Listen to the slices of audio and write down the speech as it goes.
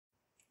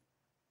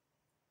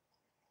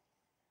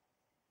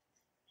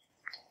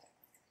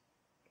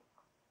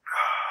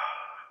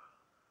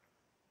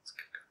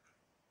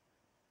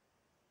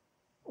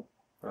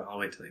I'll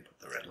wait till they put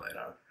the red light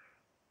on.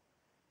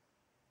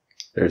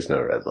 There's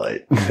no red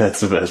light.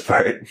 That's the best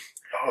part.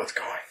 Oh, it's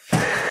going.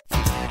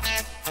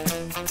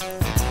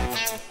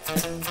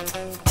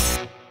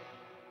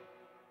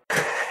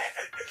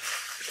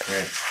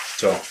 Alright,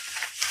 so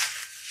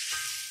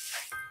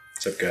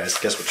what's up, guys?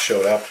 Guess what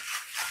showed up?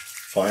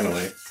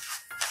 Finally.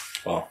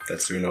 Well,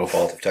 that's through no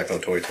fault of Techno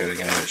Toy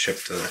Tuning. I had it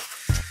shipped to the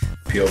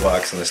P.O.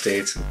 box in the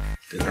States and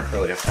didn't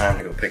really have time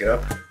to go pick it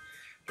up.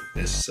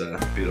 This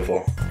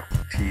beautiful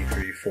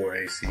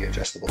T34AC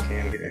adjustable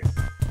cam gear.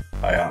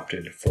 I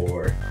opted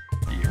for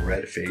the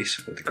red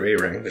face with the gray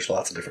ring. There's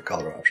lots of different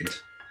color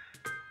options.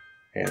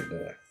 And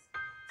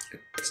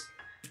it's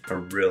a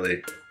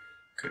really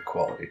good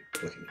quality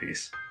looking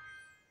piece.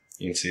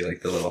 You can see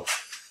like the little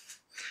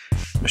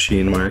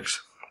machine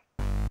marks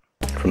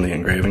from the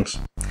engravings.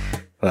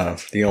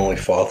 The only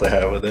fault I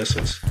have with this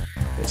is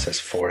it says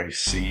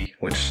 4AC,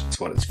 which is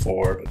what it's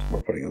for, but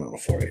we're putting it on a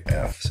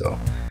 48F, so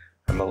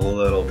I'm a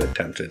little bit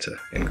tempted to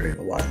engrave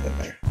a line in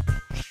there.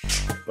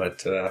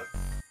 But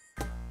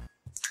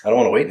I don't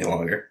want to wait any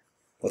longer.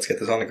 Let's get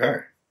this on the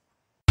car.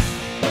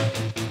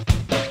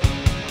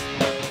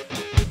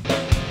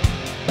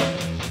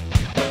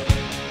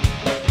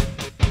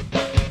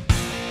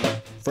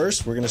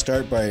 First, we're going to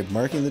start by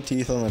marking the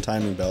teeth on the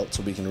timing belt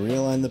so we can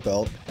realign the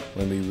belt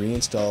when we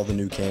reinstall the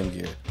new cam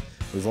gear.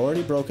 We've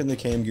already broken the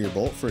cam gear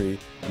bolt free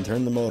and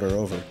turned the motor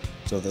over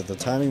so that the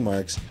timing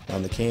marks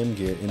on the cam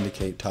gear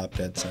indicate top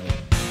dead center.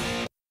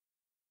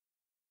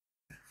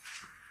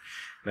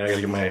 Now I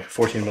gotta get my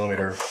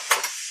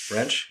 14mm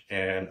wrench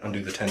and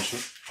undo the tension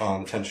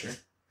on the tensioner.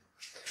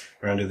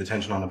 Or undo the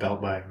tension on the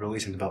belt by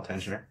releasing the belt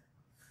tensioner.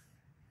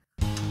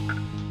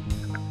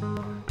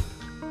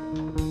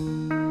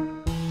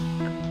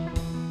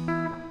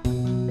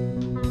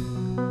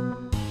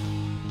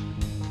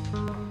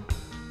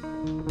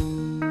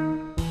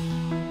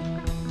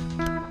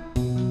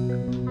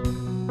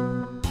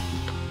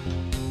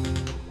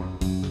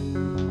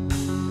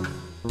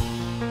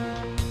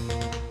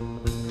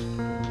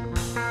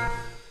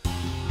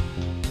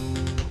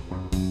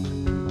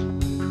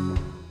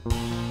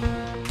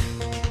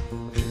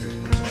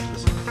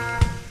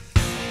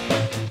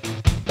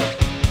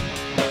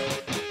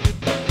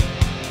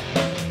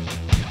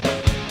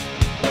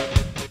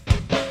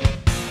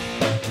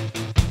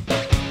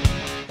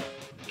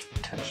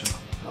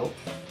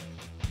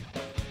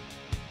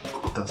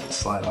 Doesn't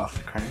slide off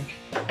the crank.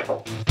 And I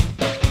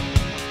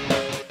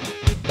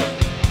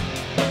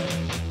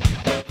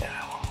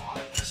want to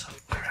line this up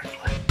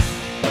correctly.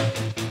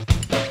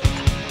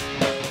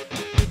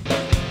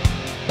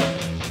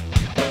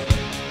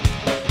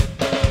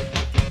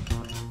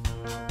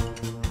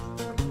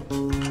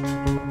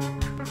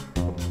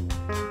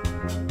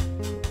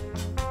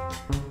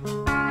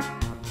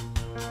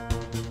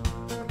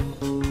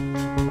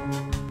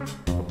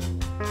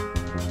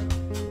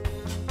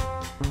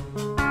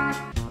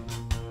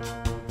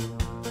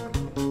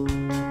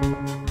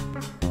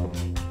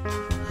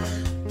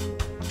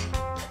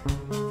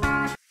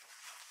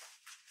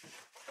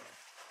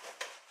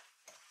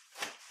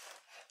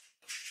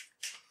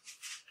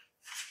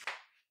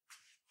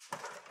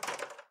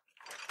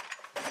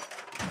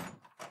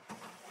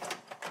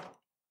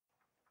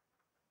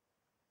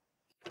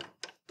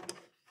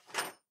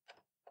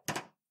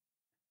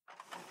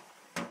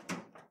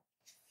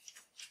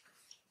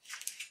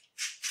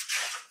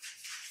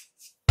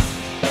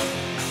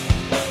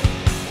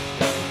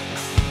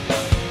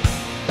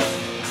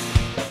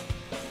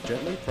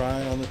 Gently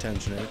pry on the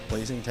tensioner,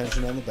 placing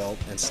tension on the belt,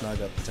 and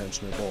snug up the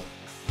tensioner bolt.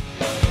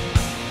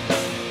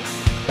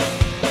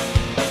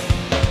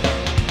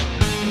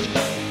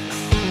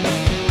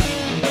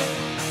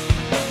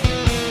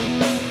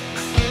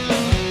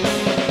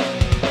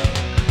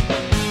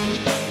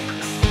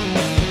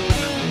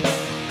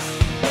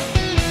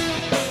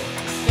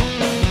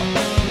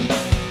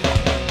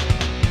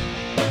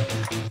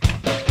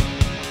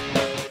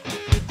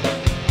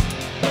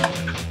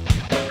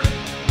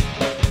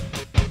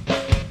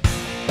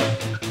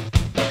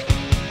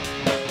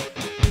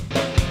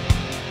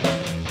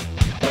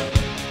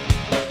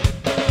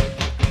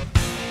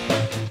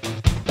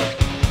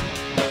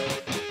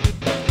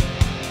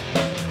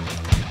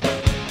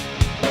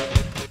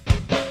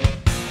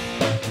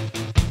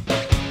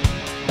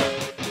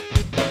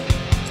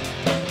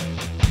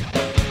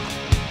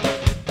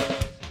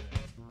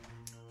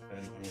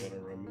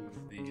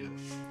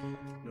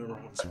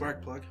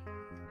 Spark plug,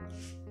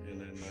 and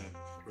then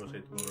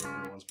rotate the motor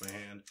over once by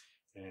hand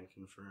and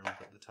confirm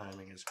that the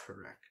timing is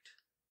correct.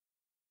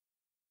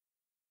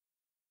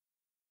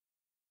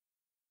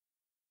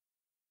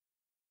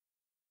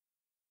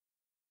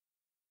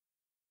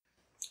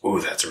 Ooh,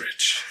 that's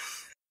rich.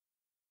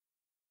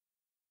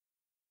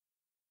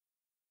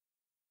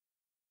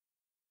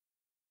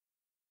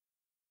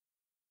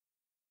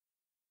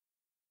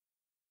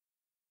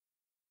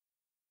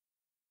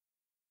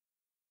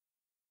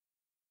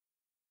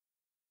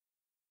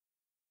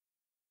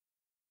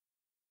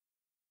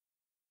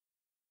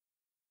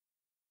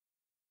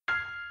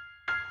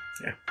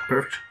 Yeah,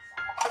 perfect.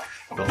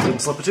 Belt didn't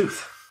slip a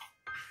tooth.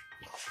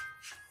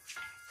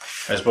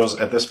 I suppose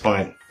at this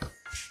point,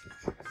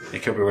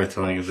 it could be worth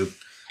telling you that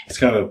it's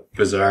kind of a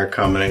bizarre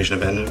combination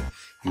of engine,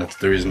 and that's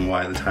the reason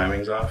why the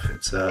timing's off.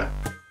 It's a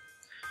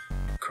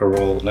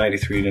Corolla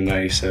 93 to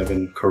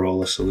 97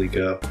 Corolla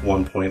Celica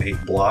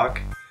 1.8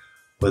 block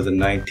with a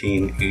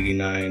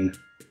 1989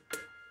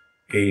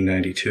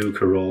 A92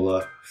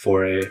 Corolla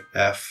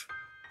 4AF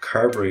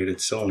carbureted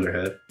cylinder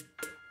head,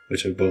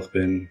 which have both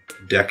been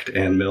decked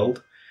and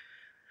milled.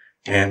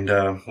 And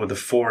with the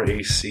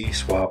 4AC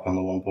swap on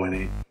the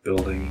 1.8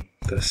 building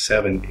the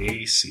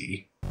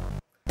 7AC,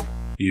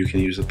 you can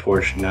use the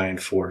Porsche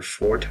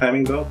 944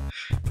 timing belt,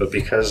 but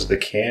because the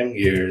cam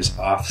gear is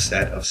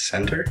offset of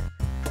center,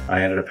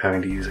 I ended up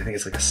having to use, I think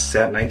it's like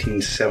a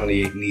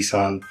 1978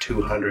 Nissan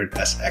 200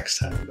 SX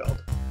timing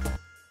belt.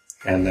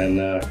 And then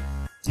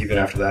even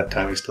after that,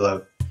 timing still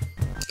out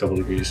a couple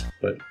degrees,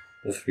 but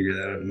we'll figure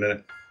that out in a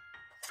minute.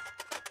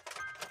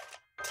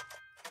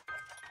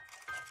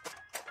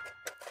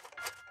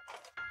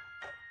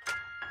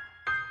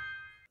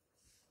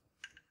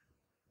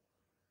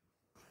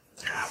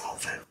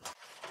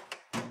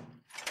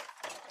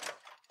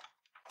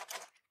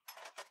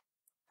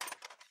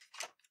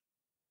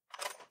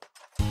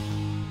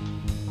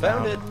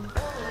 Found it!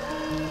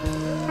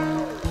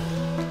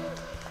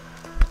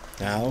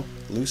 Now,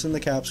 loosen the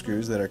cap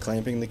screws that are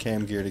clamping the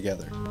cam gear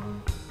together.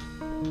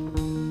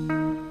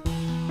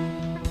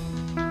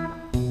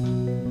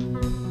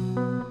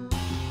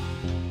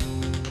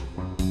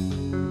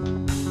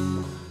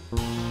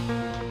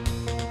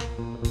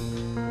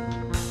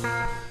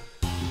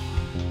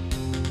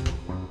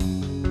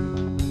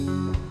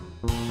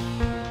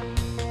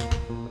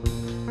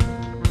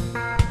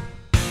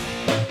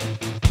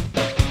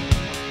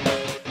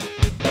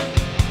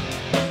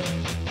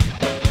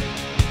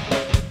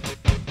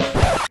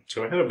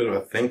 So I had a bit of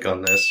a think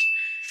on this,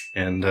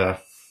 and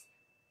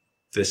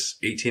this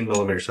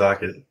 18mm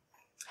socket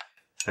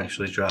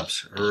actually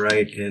drops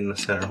right in the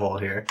center hole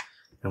here,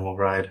 and will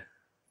ride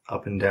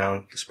up and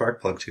down the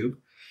spark plug tube,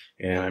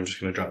 and I'm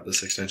just going to drop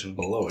this extension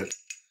below it,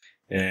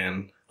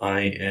 and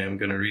I am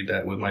going to read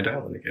that with my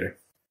dial indicator.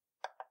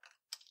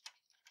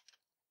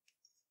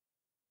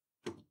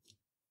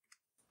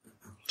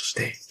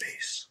 Stay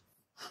base.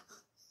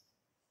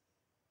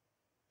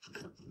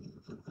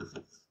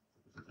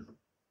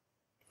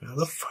 Now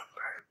the fun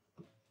part.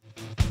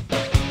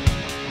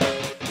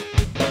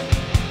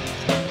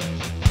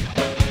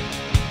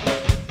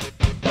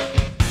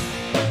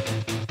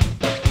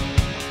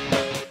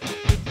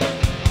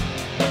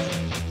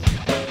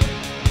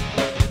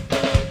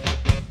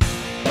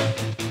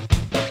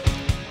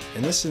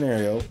 In this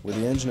scenario, with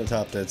the engine at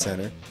top dead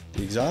center,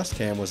 the exhaust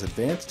cam was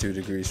advanced 2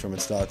 degrees from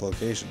its stock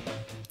location,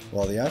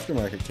 while the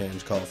aftermarket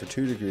cams call for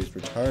 2 degrees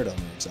retard on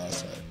the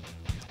exhaust side.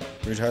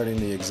 Retarding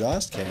the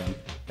exhaust cam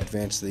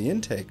advanced the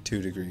intake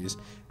 2 degrees,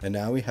 and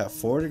now we have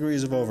 4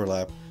 degrees of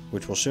overlap,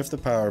 which will shift the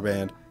power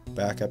band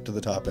back up to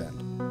the top end.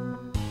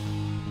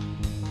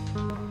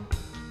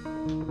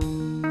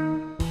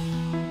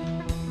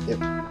 Yep.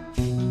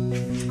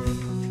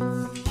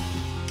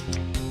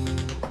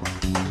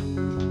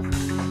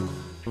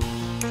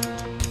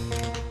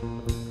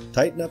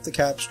 Tighten up the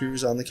cap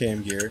screws on the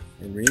cam gear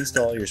and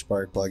reinstall your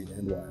spark plug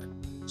and wire.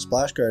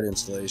 Splash guard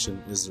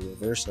installation is the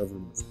reverse of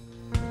removal.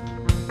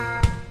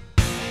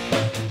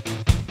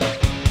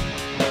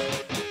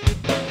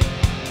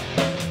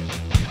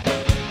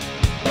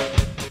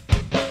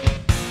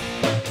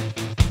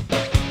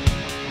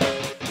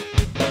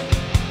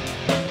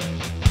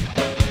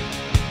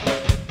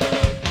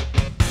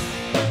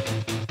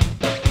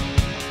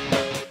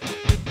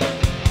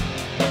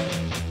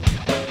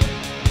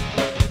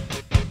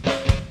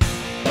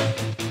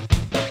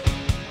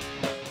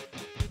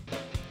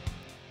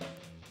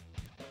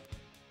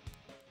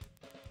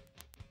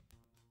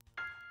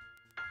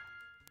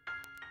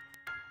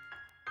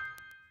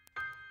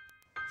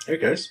 Hey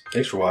guys,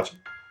 thanks for watching.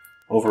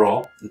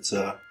 Overall, it's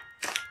a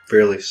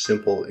fairly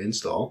simple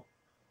install.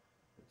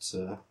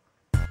 It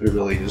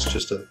really is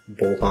just a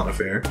bolt-on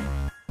affair,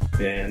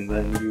 and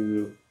then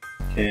you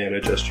can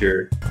adjust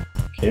your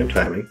cam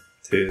timing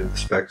to the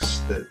specs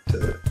that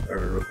are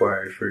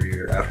required for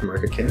your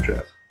aftermarket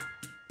camshaft.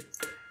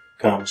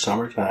 Come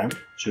summertime,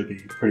 should be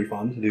pretty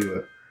fun to do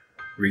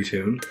a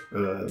retune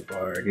of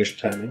our ignition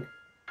timing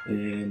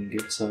and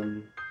get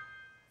some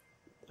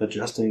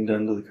adjusting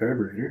done to the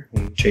carburetor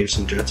and change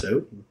some jets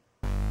out.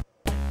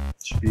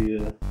 Should be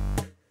a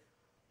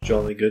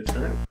jolly good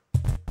time.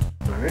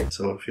 Alright,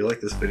 so if you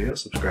like this video,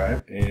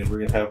 subscribe, and we're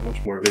going to have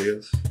much more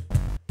videos.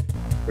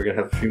 We're going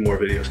to have a few more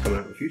videos coming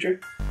out in the future.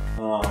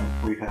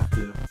 We have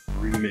to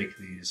remake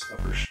these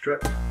upper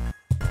strut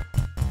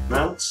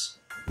mounts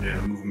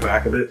and move them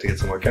back a bit to get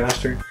some more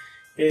caster,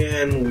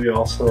 and we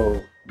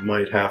also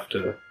might have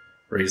to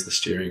raise the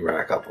steering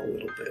rack up a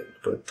little bit.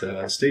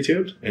 But stay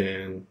tuned,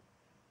 and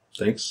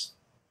thanks